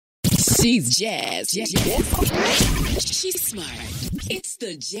She's Jazz. She's smart. It's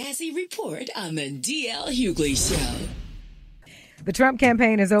the Jazzy Report on the D.L. Hughley Show. The Trump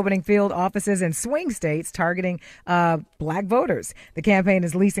campaign is opening field offices in swing states targeting black voters. The campaign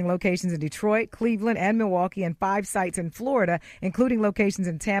is leasing locations in Detroit, Cleveland, and Milwaukee, and 5 sites in Florida, including locations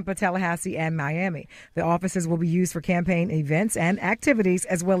in Tampa, Tallahassee, and Miami. The offices will be used for campaign events and activities,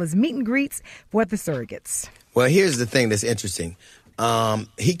 as well as meet and greets with the surrogates. Well, here's the thing that's interesting.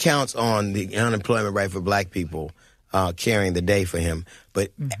 He counts on the unemployment rate for black people carrying the day for him.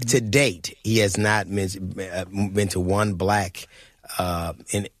 But to date, he has not been to one black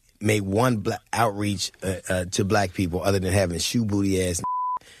and made one black outreach to black people other than having shoe booty ass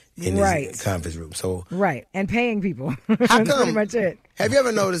in his conference room. So and paying people. How That's come, pretty much it. Have you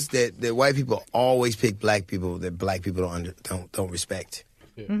ever noticed that white people always pick black people that black people don't respect?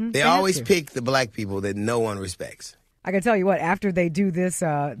 They always pick the black people that no one respects. I can tell you what, after they do this,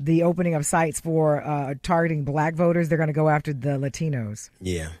 the opening of sites for targeting black voters, they're going to go after the Latinos.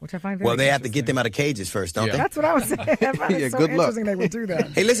 Yeah. Which I find very they have to get them out of cages first, don't they? That's what I was saying. I find it so good luck. interesting they would do that.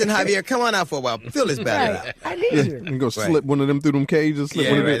 Hey, listen, Javier, come on out for a while. Fill this ballot out. I need you. You go slip one of them through them cages.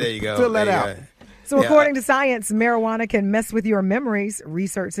 There you go. Fill that out. So according to science, marijuana can mess with your memories.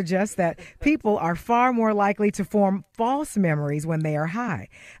 Research suggests that people are far more likely to form false memories when they are high.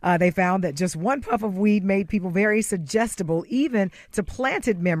 They found that just one puff of weed made people very suggestible, even to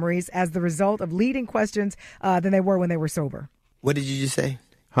planted memories, as the result of leading questions than they were when they were sober. What did you just say?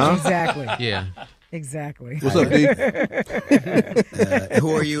 Huh? Exactly. Yeah. Exactly. What's up, D?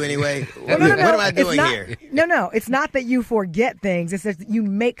 Who are you anyway? No, what am I doing here? No. It's not that you forget things. It's that you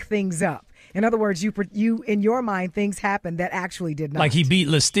make things up. In other words, you in your mind, things happen that actually did not. Like he beat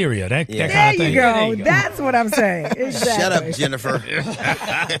Listeria. That kind of there thing. You go. There you go. That's what I'm saying. Exactly. Shut up, Jennifer.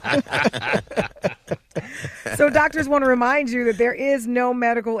 So doctors want to remind you that there is no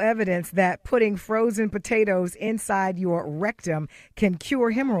medical evidence that putting frozen potatoes inside your rectum can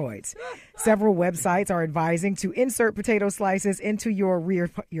cure hemorrhoids. Several websites are advising to insert potato slices into your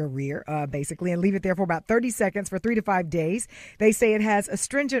rear, basically, and leave it there for about 30 seconds for 3 to 5 days. They say it has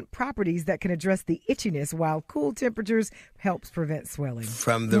astringent properties that can address the itchiness, while cool temperatures helps prevent swelling.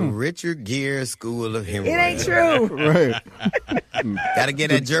 From the Richard Gere School of Hemorrhoids. It ain't true. Right. Got to get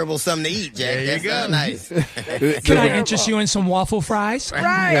that gerbil something to eat, Jack. That's so nice. Can I interest you in some waffle fries?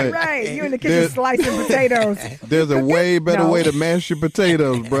 Right. You in the kitchen slicing potatoes. There's a way better way to mash your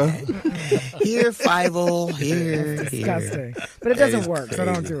potatoes, bro. Here, Fievel. Here. Disgusting. But it doesn't work, so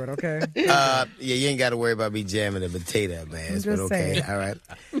don't do it, okay? You ain't got to worry about me jamming a potato, man. I'm just saying. All right.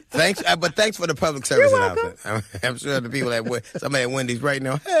 Thanks for the public service announcement. I'm sure the people somebody at Wendy's right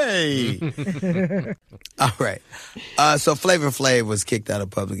now. Hey. All right. So Flavor Flav was kicked out of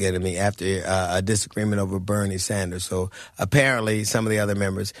Public Enemy after a disagreement over Bernie Sanders. So apparently some of the other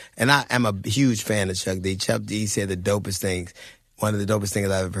members, and I am a huge fan of Chuck D. Chuck D said the dopest things. One of the dopest things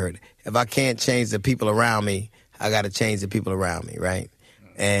I've ever heard. If I can't change the people around me, I got to change the people around me, right?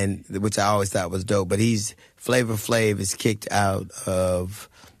 And which I always thought was dope. But Flavor Flav is kicked out of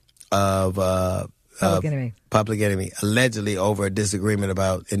Public Enemy, allegedly over a disagreement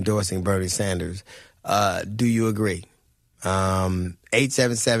about endorsing Bernie Sanders. Do you agree?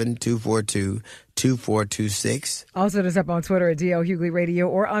 877-242-2426. Also, just up on Twitter at DL Hughley Radio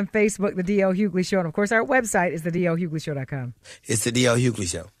or on Facebook, The DL Hughley Show. And, of course, our website is thedlhughley.com. It's The DL Hughley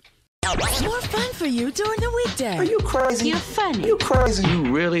Show. More fun for you during the weekday. Are you crazy? You're funny. You crazy.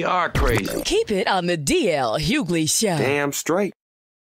 You really are crazy. Keep it on the DL Hughley Show. Damn straight.